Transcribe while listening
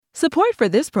Support for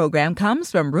this program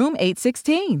comes from Room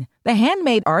 816, the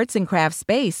handmade arts and crafts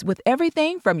space with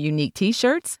everything from unique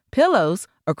t-shirts, pillows,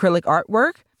 acrylic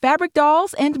artwork, fabric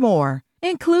dolls, and more,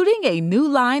 including a new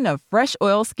line of fresh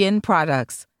oilskin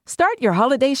products. Start your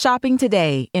holiday shopping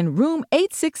today in Room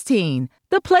 816,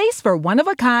 the place for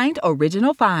one-of-a-kind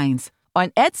original finds, on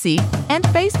Etsy and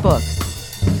Facebook.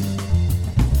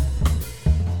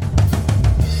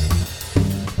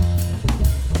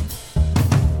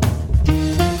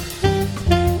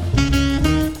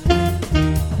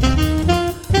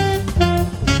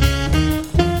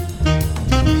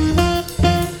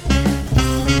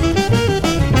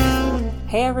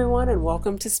 Hey everyone, and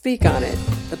welcome to Speak On It,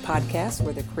 the podcast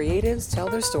where the creatives tell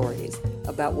their stories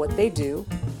about what they do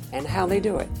and how they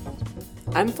do it.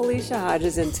 I'm Felicia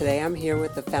Hodges, and today I'm here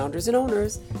with the founders and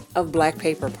owners of Black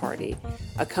Paper Party,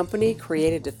 a company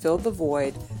created to fill the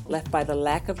void left by the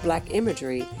lack of Black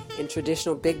imagery in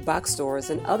traditional big box stores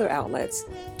and other outlets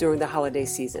during the holiday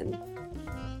season.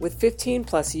 With 15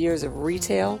 plus years of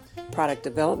retail, product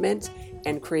development,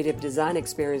 and creative design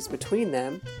experience between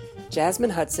them, Jasmine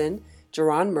Hudson,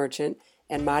 Jerron Merchant,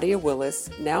 and Madia Willis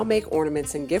now make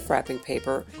ornaments and gift wrapping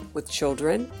paper with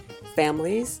children,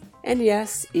 families, and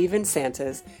yes, even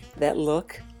Santas that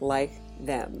look like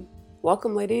them.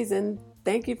 Welcome, ladies, and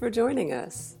thank you for joining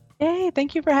us. Hey,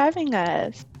 thank you for having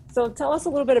us. So tell us a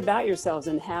little bit about yourselves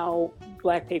and how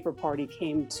Black Paper Party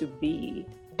came to be.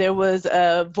 There was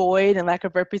a void and lack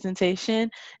of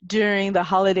representation during the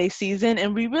holiday season,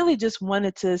 and we really just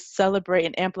wanted to celebrate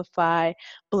and amplify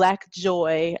Black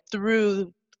joy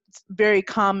through very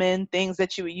common things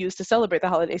that you would use to celebrate the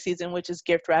holiday season, which is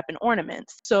gift wrap and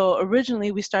ornaments. So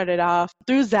originally we started off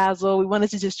through Zazzle. We wanted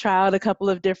to just try out a couple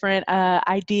of different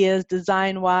ideas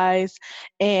design-wise.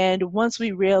 And once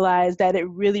we realized that it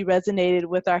really resonated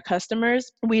with our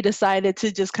customers, we decided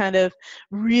to just kind of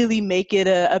really make it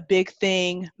a big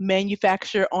thing,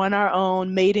 manufacture on our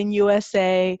own, made in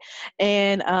USA,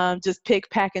 and just pick,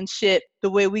 pack, and ship the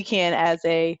way we can as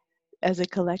a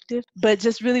collective, but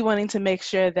just really wanting to make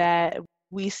sure that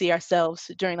we see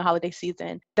ourselves during the holiday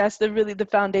season. That's really the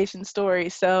foundation story.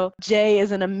 So Jay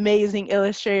is an amazing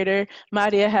illustrator.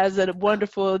 Madia has a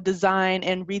wonderful design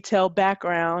and retail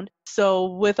background. So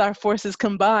with our forces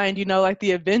combined, like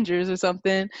the Avengers or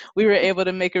something, we were able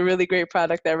to make a really great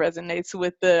product that resonates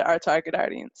with our target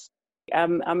audience.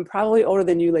 I'm probably older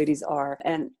than you ladies are,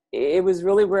 and it was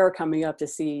really rare coming up to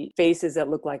see faces that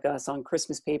look like us on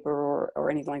Christmas paper or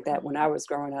anything like that when I was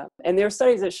growing up. And there are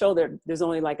studies that show that there's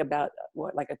only about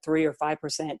a 3 or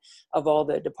 5% of all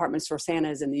the department store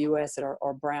Santas in the US that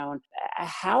are brown.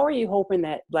 How are you hoping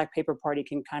that Black Paper Party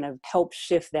can kind of help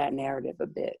shift that narrative a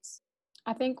bit?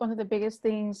 I think one of the biggest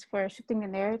things for shifting the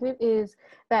narrative is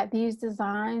that these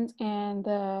designs and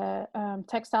the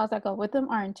textiles that go with them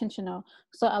are intentional.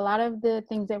 So a lot of the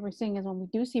things that we're seeing is when we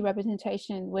do see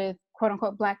representation with quote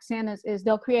unquote Black Santas is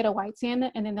they'll create a white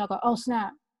Santa and then they'll go, oh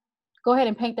snap, go ahead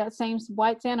and paint that same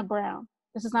white Santa brown.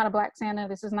 This is not a Black Santa.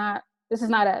 This is not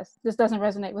us. This doesn't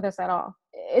resonate with us at all.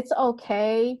 It's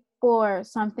okay for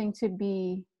something to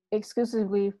be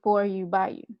exclusively for you, by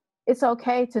you. It's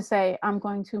okay to say, I'm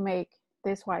going to make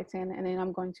this white Santa and then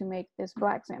I'm going to make this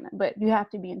Black Santa, but you have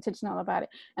to be intentional about it.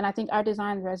 And I think our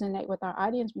designs resonate with our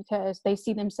audience because they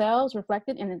see themselves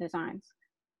reflected in the designs,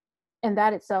 and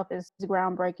that itself is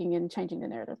groundbreaking in changing the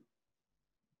narrative.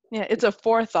 Yeah, it's a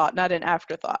forethought, not an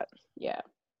afterthought. Yeah,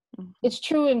 it's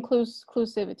true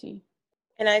inclusivity.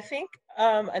 And I think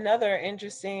another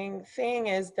interesting thing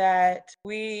is that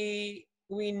we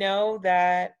know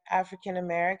that African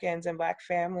Americans and Black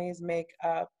families make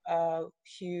up a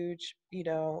huge,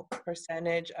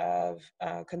 percentage of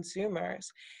consumers.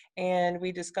 And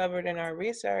we discovered in our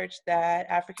research that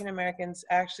African Americans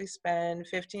actually spend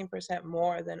 15%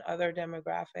 more than other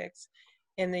demographics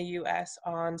in the US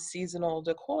on seasonal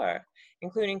decor,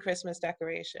 including Christmas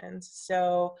decorations.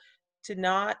 So to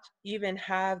not even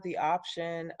have the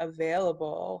option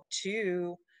available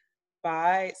to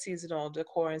buy seasonal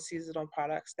decor and seasonal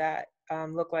products that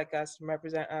look like us,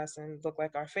 represent us, and look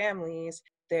like our families,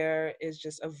 there is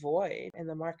just a void in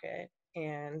the market.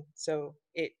 And so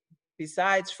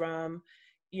besides from,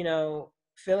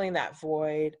 filling that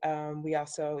void, we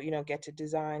also, get to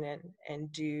design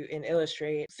and do and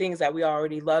illustrate things that we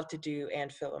already love to do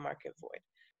and fill a market void.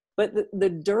 But the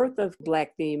dearth of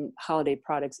Black-themed holiday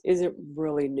products isn't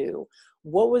really new.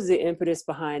 What was the impetus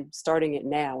behind starting it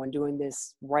now and doing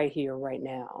this right here, right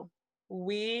now?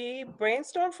 We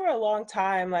brainstormed for a long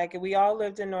time. Like, we all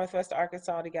lived in Northwest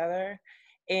Arkansas together,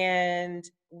 and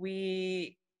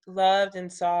we loved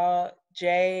and saw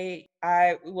Jay.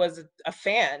 I was a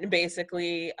fan,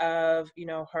 basically, of,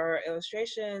 her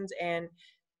illustrations, and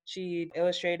She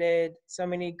illustrated so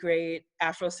many great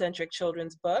Afrocentric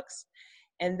children's books.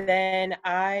 And then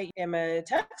I am a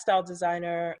textile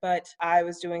designer, but I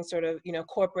was doing sort of,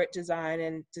 corporate design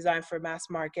and design for mass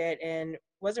market, and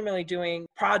wasn't really doing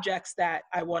projects that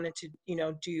I wanted to,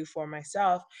 do for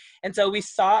myself. And so we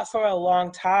thought for a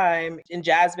long time, and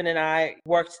Jasmine and I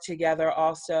worked together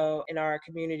also in our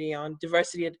community on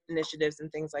diversity initiatives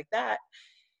and things like that.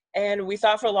 And we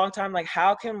thought for a long time, like,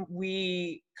 how can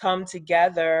we come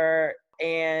together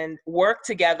and work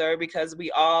together, because we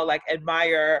all like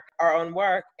admire our own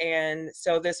work. And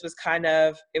so this was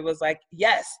it was like,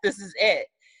 yes, this is it.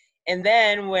 And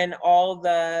then when all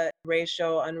the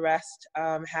racial unrest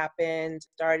happened,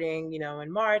 starting,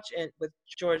 in March, and with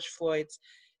George Floyd's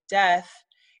death,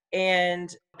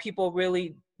 and people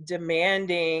really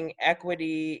demanding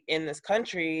equity in this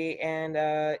country, and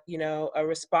a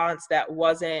response that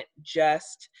wasn't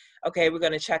just, okay, we're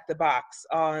going to check the box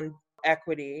on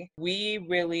equity. We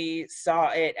really saw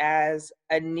it as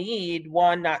a need,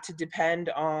 one, not to depend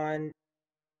on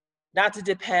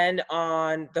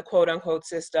the quote unquote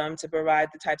system to provide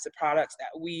the types of products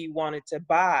that we wanted to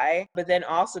buy, but then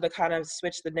also to kind of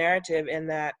switch the narrative in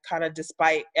that, kind of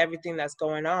despite everything that's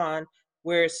going on,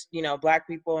 we're, Black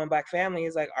people and Black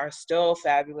families are still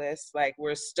fabulous. Like,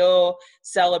 we're still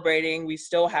celebrating, we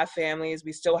still have families,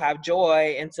 we still have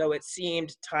joy. And so it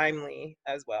seemed timely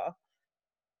as well.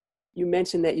 You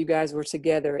mentioned that you guys were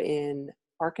together in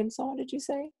Arkansas, did you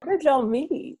say? Where did y'all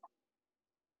meet?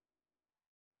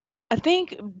 I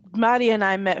think Madia and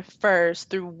I met first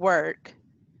through work,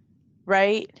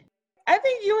 right? I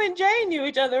think you and Jay knew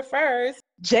each other first.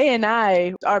 Jay and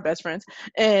I are best friends,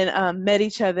 and met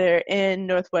each other in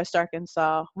Northwest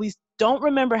Arkansas. We don't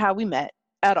remember how we met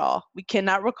at all. We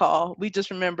cannot recall. We just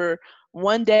remember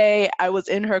one day I was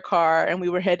in her car and we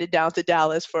were headed down to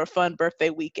Dallas for a fun birthday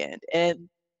weekend. And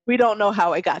we don't know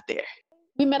how I got there.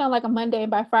 We met on like a Monday,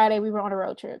 and by Friday we were on a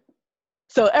road trip.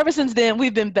 So ever since then,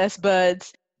 we've been best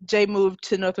buds. Jay moved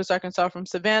to Northwest Arkansas from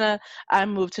Savannah. I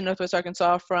moved to Northwest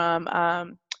Arkansas from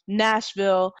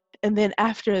Nashville. And then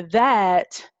after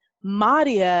that,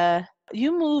 Madia,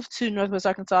 you moved to Northwest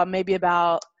Arkansas maybe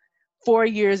about 4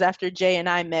 years after Jay and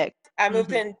I met. I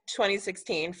moved in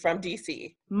 2016 from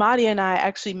DC. Madia and I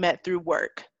actually met through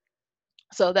work.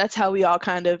 So that's how we all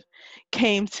kind of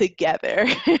came together.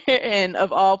 And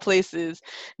of all places,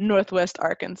 Northwest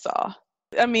Arkansas.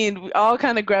 I mean, we all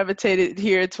kind of gravitated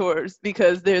here towards,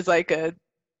 because there's like a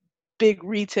big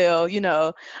retail,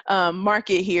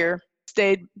 market here.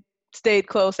 Stayed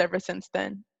close ever since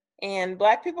then. And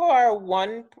Black people are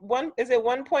is it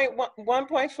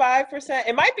 1.5%?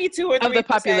 It might be 2 or 3% of the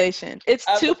population. It's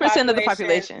 2% of the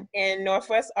population in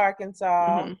Northwest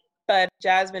Arkansas. Mm-hmm. But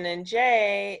Jasmine and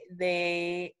Jay,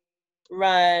 they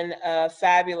run a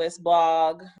fabulous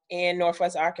blog in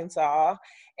Northwest Arkansas.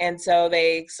 And so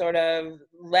they sort of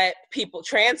let people,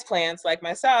 transplants like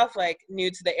myself, like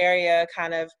new to the area,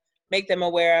 kind of make them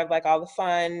aware of like all the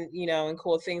fun, and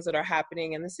cool things that are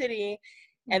happening in the city.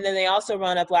 And then they also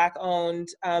run a Black-owned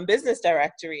business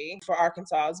directory for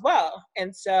Arkansas as well.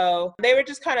 And so they were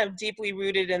just kind of deeply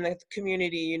rooted in the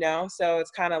community, So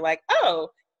it's kind of like, oh,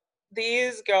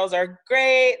 these girls are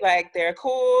great. Like, they're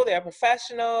cool. They're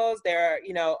professionals. They're,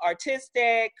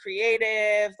 artistic,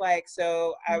 creative. Like,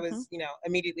 so I was,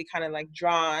 immediately kind of like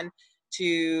drawn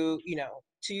to,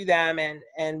 to them, and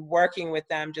working with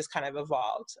them just kind of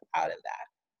evolved out of that.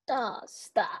 Oh,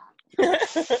 stop.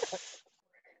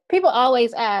 People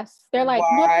always ask. They're like,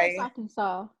 why? Northwest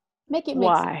Arkansas. Make it make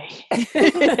why?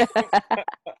 sense.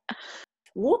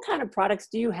 What kind of products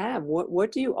do you have?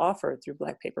 What do you offer through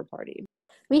Black Paper Party?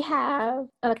 We have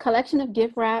a collection of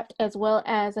gift wrap, as well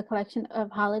as a collection of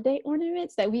holiday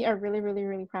ornaments that we are really, really,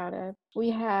 really proud of. We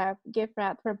have gift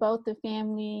wrap for both the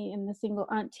family and the single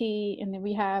auntie, and then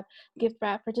we have gift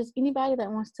wrap for just anybody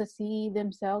that wants to see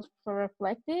themselves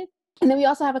reflected. And then we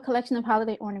also have a collection of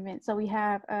holiday ornaments. So we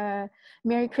have a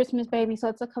Merry Christmas Baby. So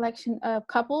it's a collection of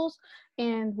couples,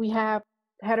 and we have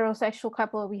heterosexual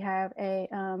couple, we have a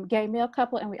gay male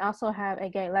couple, and we also have a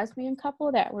gay lesbian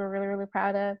couple that we're really, really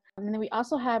proud of. And then we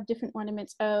also have different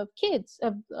ornaments of kids.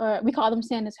 We call them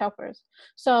Santa's helpers.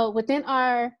 So within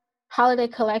our holiday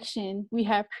collection, we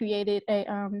have created a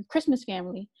Christmas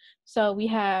family. So we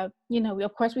have,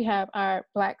 of course we have our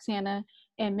Black Santa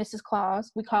and Mrs.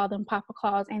 Claus. We call them Papa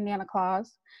Claus and Nana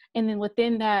Claus. And then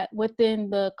within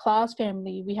the Claus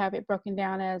family, we have it broken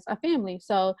down as a family.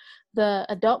 So the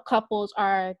adult couples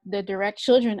are the direct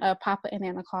children of Papa and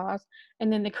Nana Claus.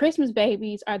 And then the Christmas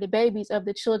babies are the babies of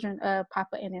the children of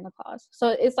Papa and Nana Claus.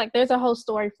 So it's like there's a whole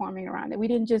story forming around it. We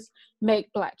didn't just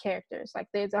make Black characters. Like,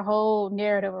 there's a whole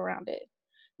narrative around it.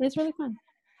 And it's really fun.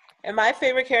 And my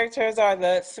favorite characters are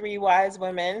the three wise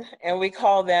women, and we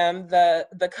call them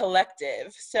the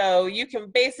collective. So you can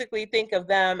basically think of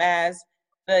them as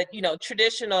the,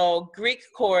 traditional Greek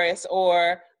chorus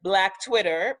or Black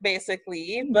Twitter,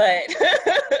 basically, but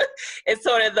it's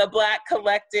sort of the Black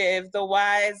collective, the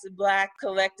wise Black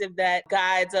collective that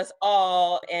guides us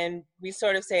all. And we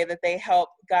sort of say that they help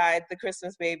guide the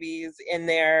Christmas babies in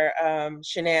their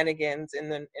shenanigans in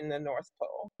the North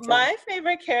Pole. My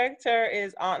favorite character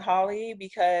is Aunt Holly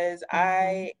because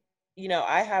I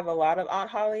have a lot of Aunt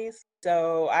Hollies.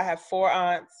 So I have 4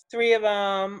 aunts. 3 of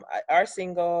them are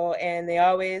single, and they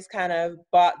always kind of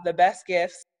bought the best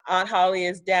gifts. Aunt Holly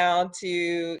is down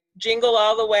to jingle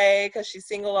all the way because she's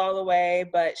single all the way,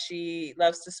 but she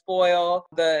loves to spoil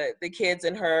the kids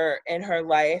in her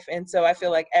life. And so I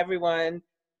feel like everyone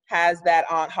has that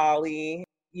Aunt Holly,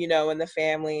 in the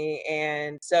family.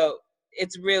 And so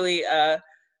it's really a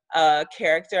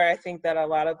character I think that a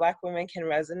lot of Black women can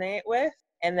resonate with.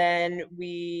 And then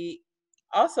we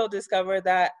also discovered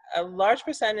that a large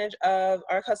percentage of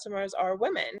our customers are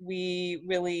women. We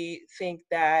really think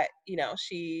that,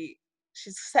 she's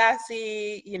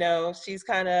sassy, she's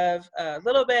kind of a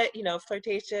little bit,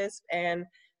 flirtatious, and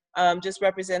just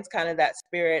represents kind of that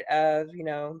spirit of,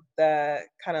 the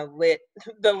kind of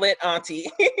the lit auntie.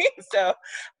 So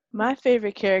my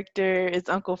favorite character is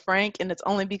Uncle Frank, and it's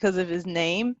only because of his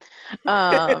name.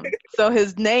 So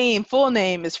his full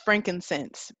name is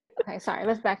Frankincense. Okay, sorry,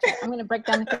 let's backtrack. I'm going to break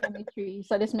down the family tree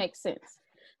so this makes sense.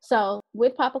 So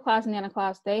with Papa Claus and Nana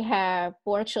Claus, they have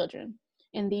 4 children,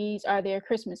 and these are their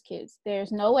Christmas kids.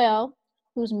 There's Noel,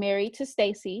 who's married to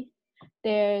Stacy.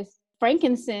 There's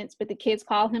Frankincense, but the kids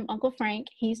call him Uncle Frank.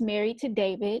 He's married to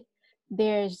David.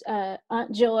 There's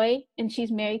Aunt Joy, and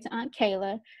she's married to Aunt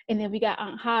Kayla. And then we got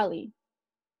Aunt Holly.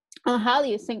 Aunt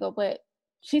Holly is single, but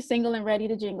she's single and ready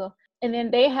to jingle. And then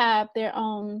they have their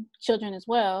own children as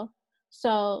well.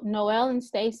 So Noel and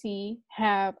Stacy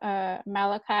have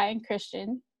Malachi and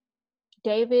Christian.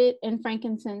 David and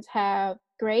Frankincense have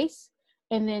Grace.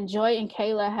 And then Joy and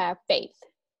Kayla have Faith.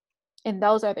 And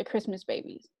those are the Christmas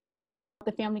babies.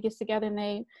 The family gets together and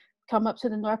they come up to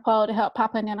the North Pole to help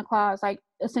Papa and Nana Claus,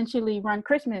 essentially run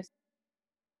Christmas.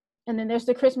 And then there's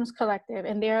the Christmas Collective.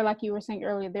 And they're, like you were saying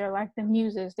earlier, they're like the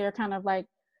muses. They're kind of like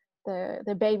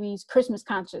the baby's Christmas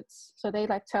conscience. So they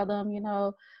tell them,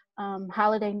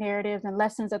 holiday narratives and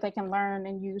lessons that they can learn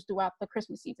and use throughout the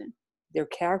Christmas season. They're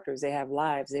characters, they have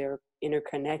lives, they're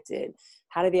interconnected.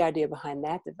 How did the idea behind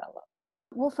that develop?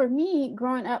 Well, for me,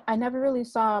 growing up, I never really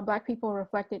saw Black people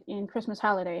reflected in Christmas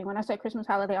holiday. And when I say Christmas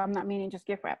holiday, I'm not meaning just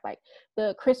gift wrap. Like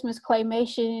the Christmas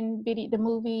claymation, the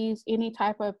movies, any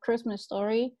type of Christmas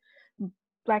story,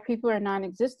 Black people are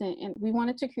non-existent. And we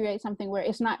wanted to create something where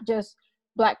it's not just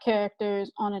Black characters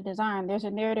on a design. There's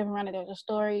a narrative around it. There's a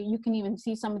story. You can even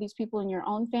see some of these people in your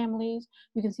own families.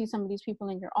 You can see some of these people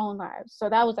in your own lives. So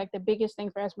that was the biggest thing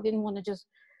for us. We didn't want to just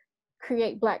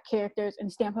create Black characters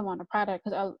and stamp them on a product,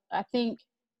 because I think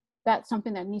that's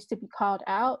something that needs to be called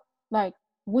out.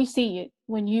 We see it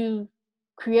when you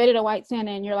created a white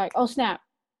Santa and you're like, oh snap,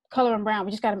 color him brown.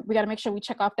 We gotta make sure we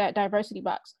check off that diversity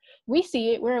box. We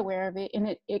see it, we're aware of it,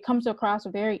 and it comes across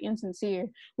very insincere.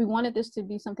 We wanted this to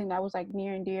be something that was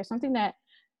near and dear, something that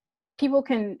people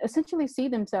can essentially see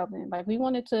themselves in. We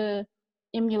wanted to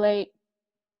emulate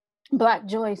Black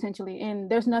joy essentially, and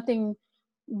there's nothing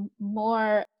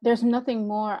more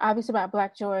obvious about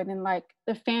Black joy than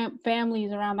the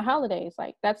families around the holidays.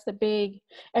 That's the big,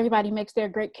 everybody makes their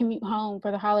great commute home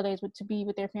for the holidays to be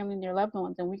with their family and their loved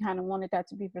ones, and we kind of wanted that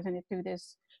to be presented through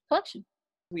this collection.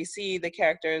 We see the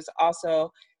characters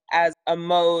also as a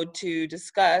mode to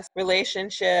discuss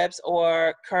relationships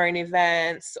or current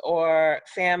events or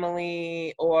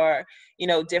family or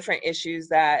different issues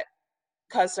that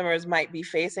customers might be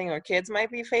facing or kids might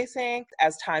be facing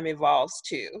as time evolves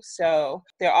too. So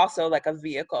they're also a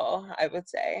vehicle, I would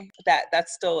say,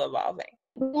 that's still evolving.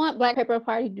 We want Black Paper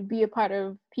Party to be a part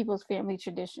of people's family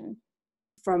tradition.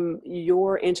 From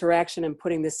your interaction and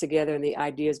putting this together and the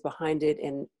ideas behind it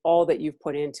and all that you've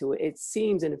put into it, it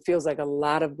seems and it feels like a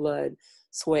lot of blood,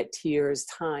 sweat, tears,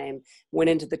 time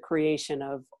went into the creation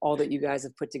of all that you guys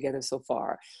have put together so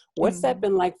far. What's that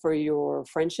been like for your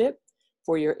friendship,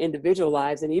 for your individual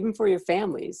lives, and even for your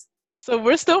families? So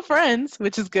we're still friends,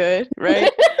 which is good,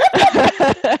 right?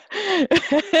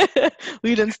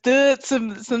 We done stood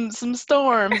some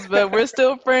storms, but we're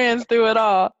still friends through it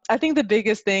all. I think the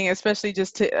biggest thing, especially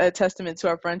just a testament to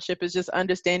our friendship, is just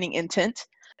understanding intent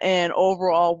and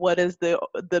overall what is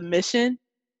the mission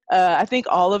I think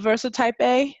all of us are type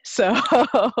A. So,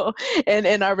 and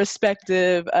in our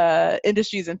respective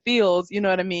industries and fields, you know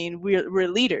what I mean? We're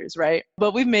leaders, right?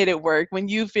 But we've made it work when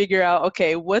you figure out,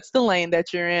 okay, what's the lane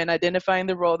that you're in, identifying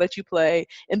the role that you play,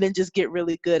 and then just get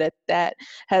really good at that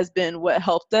has been what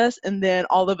helped us. And then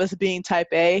all of us being type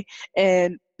A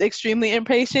and extremely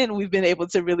impatient, we've been able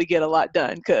to really get a lot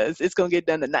done because it's going to get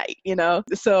done tonight, you know?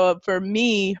 So for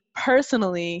me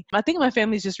personally, I think my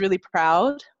family's just really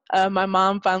proud. My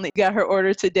mom finally got her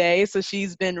order today, so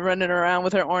she's been running around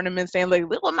with her ornaments saying, like,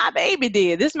 look what my baby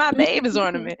did. This is my baby's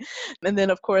ornament. And then,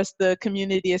 of course, the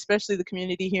community, especially the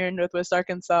community here in Northwest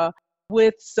Arkansas,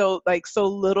 with so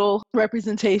little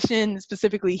representation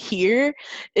specifically here,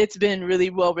 it's been really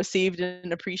well received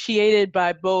and appreciated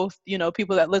by both, you know,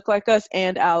 people that look like us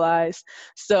and allies.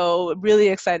 So really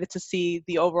excited to see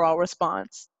the overall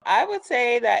response. I would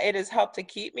say that it has helped to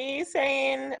keep me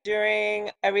sane during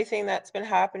everything that's been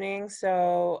happening.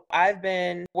 So I've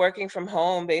been working from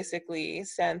home basically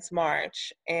since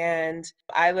March, and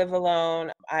I live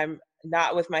alone. I'm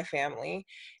not with my family.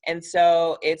 And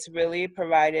so it's really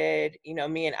provided, you know,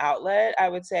 me an outlet, I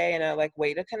would say, and a like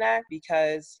way to connect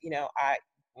because, you know,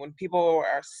 when people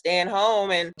are staying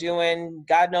home and doing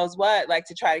God knows what, like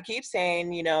to try to keep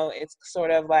sane, you know, it's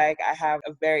sort of like I have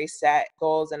a very set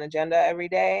goals and agenda every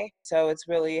day. So it's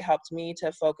really helped me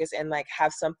to focus and like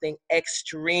have something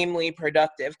extremely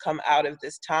productive come out of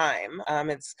this time.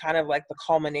 It's kind of like the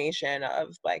culmination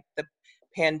of like the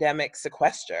pandemic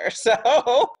sequester.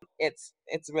 So it's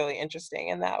really interesting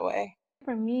in that way.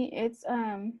 For me,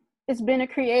 it's been a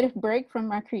creative break from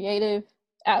my creative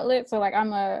outlet. So like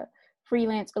I'm a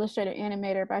freelance illustrator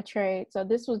animator by trade. So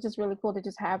this was just really cool to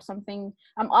just have something.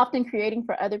 I'm often creating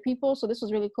for other people. So this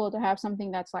was really cool to have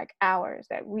something that's like ours,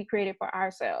 that we created for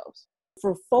ourselves.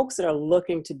 For folks that are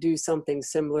looking to do something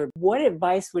similar, what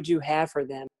advice would you have for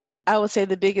them? I would say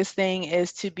the biggest thing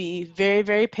is to be very,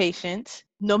 very patient.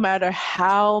 No matter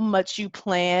how much you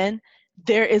plan,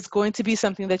 there is going to be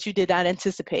something that you did not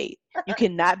anticipate. You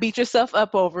cannot beat yourself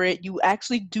up over it. You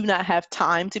actually do not have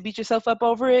time to beat yourself up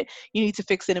over it. You need to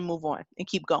fix it and move on and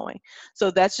keep going. So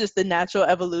that's just the natural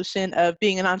evolution of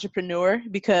being an entrepreneur,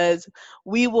 because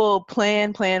we will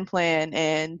plan,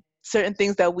 and certain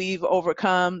things that we've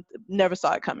overcome, never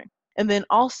saw it coming. And then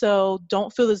also,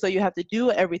 don't feel as though you have to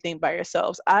do everything by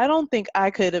yourselves. I don't think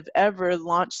I could have ever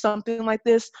launched something like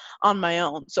this on my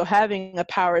own. So having a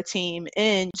power team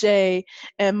in Jay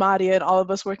and Madia and all of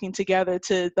us working together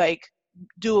to like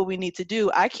do what we need to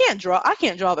do. I can't draw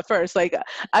the first. Like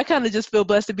I kind of just feel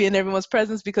blessed to be in everyone's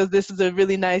presence because this is a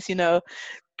really nice, you know,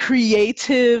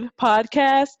 creative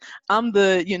podcast. I'm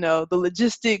the, you know, the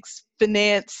logistics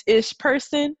finance-ish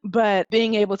person, but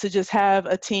being able to just have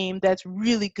a team that's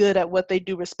really good at what they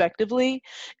do respectively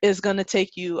is going to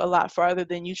take you a lot farther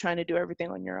than you trying to do everything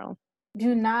on your own.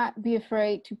 Do not be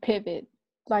afraid to pivot.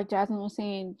 Like Jasmine was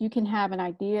saying, you can have an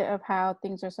idea of how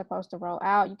things are supposed to roll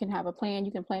out. You can have a plan.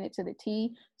 You can plan it to the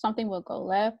T. Something will go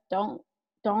left. Don't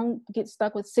get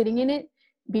stuck with sitting in it.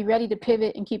 Be ready to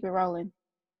pivot and keep it rolling.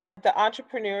 The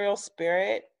entrepreneurial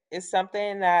spirit is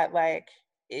something that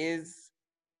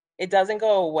it doesn't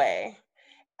go away.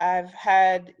 I've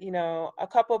had, you know, a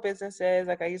couple businesses,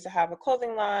 like I used to have a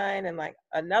clothing line and like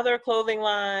another clothing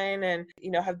line and,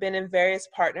 you know, have been in various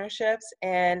partnerships,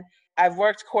 and I've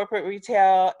worked corporate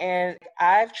retail, and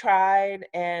I've tried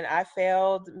and I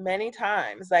failed many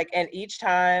times, like, and each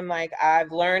time like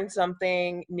I've learned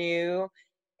something new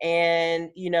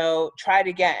and, you know, tried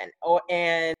again.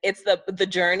 And it's the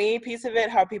journey piece of it,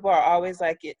 how people are always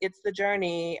like, it's the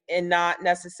journey and not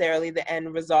necessarily the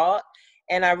end result.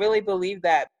 And I really believe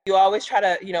that you always try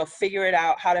to, you know, figure it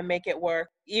out, how to make it work.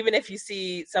 Even if you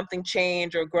see something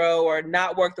change or grow or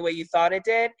not work the way you thought it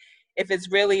did, if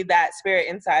it's really that spirit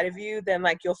inside of you, then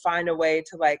like you'll find a way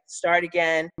to like start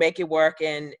again, make it work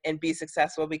and be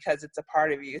successful because it's a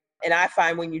part of you. And I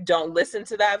find when you don't listen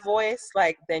to that voice,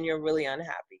 like then you're really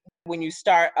unhappy. When you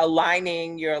start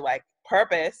aligning your like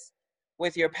purpose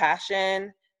with your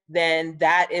passion, then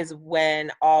that is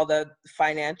when all the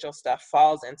financial stuff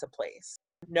falls into place.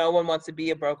 No one wants to be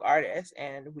a broke artist,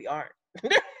 and we aren't.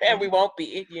 And we won't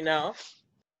be, you know.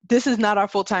 This is not our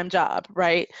full-time job,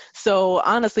 right? So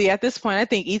honestly, at this point, I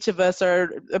think each of us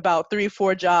are about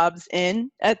 3-4 jobs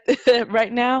in at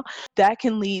right now. That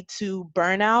can lead to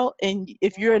burnout. And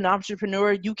if you're an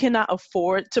entrepreneur, you cannot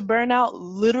afford to burn out.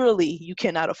 Literally, you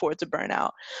cannot afford to burn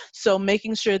out. So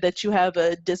making sure that you have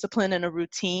a discipline and a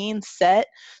routine set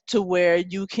to where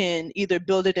you can either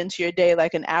build it into your day,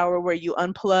 like an hour where you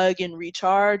unplug and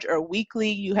recharge, or weekly,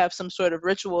 you have some sort of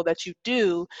ritual that you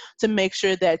do to make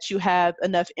sure that you have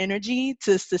enough energy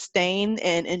to sustain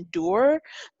and endure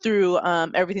through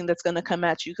everything that's going to come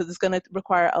at you, because it's going to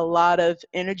require a lot of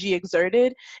energy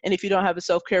exerted. And if you don't have a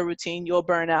self-care routine, you'll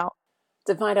burn out.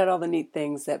 To find out all the neat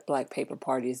things that Black Paper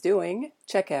Party is doing,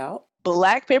 check out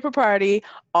Black Paper Party,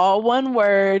 all one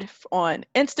word, on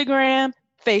Instagram,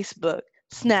 Facebook,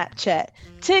 Snapchat,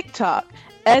 TikTok,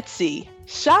 Etsy,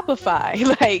 Shopify.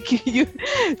 Like, you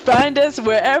find us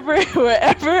wherever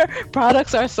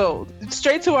products are sold.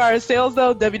 Straight to our sales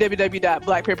though,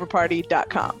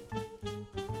 www.blackpaperparty.com.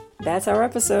 That's our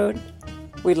episode.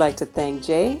 We'd like to thank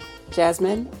Jay,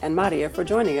 Jasmine, and Madia for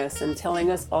joining us and telling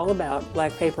us all about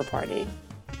Black Paper Party.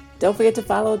 Don't forget to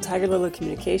follow Tiger Lily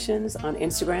Communications on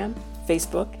Instagram,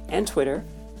 Facebook, and Twitter,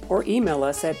 or email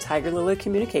us at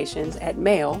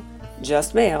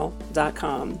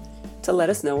tigerlilycommunications@mail.com to let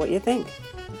us know what you think.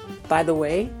 By the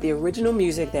way, the original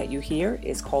music that you hear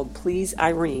is called Please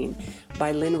Irene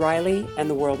by Lynn Riley and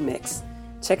the World Mix.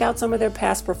 Check out some of their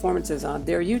past performances on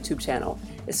their YouTube channel,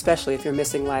 especially if you're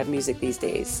missing live music these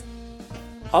days.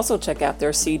 Also check out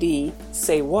their CD,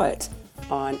 Say What,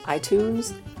 on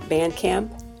iTunes, Bandcamp,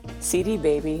 CD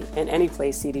Baby, and any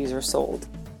place CDs are sold.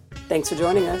 Thanks for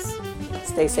joining us.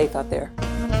 Stay safe out there.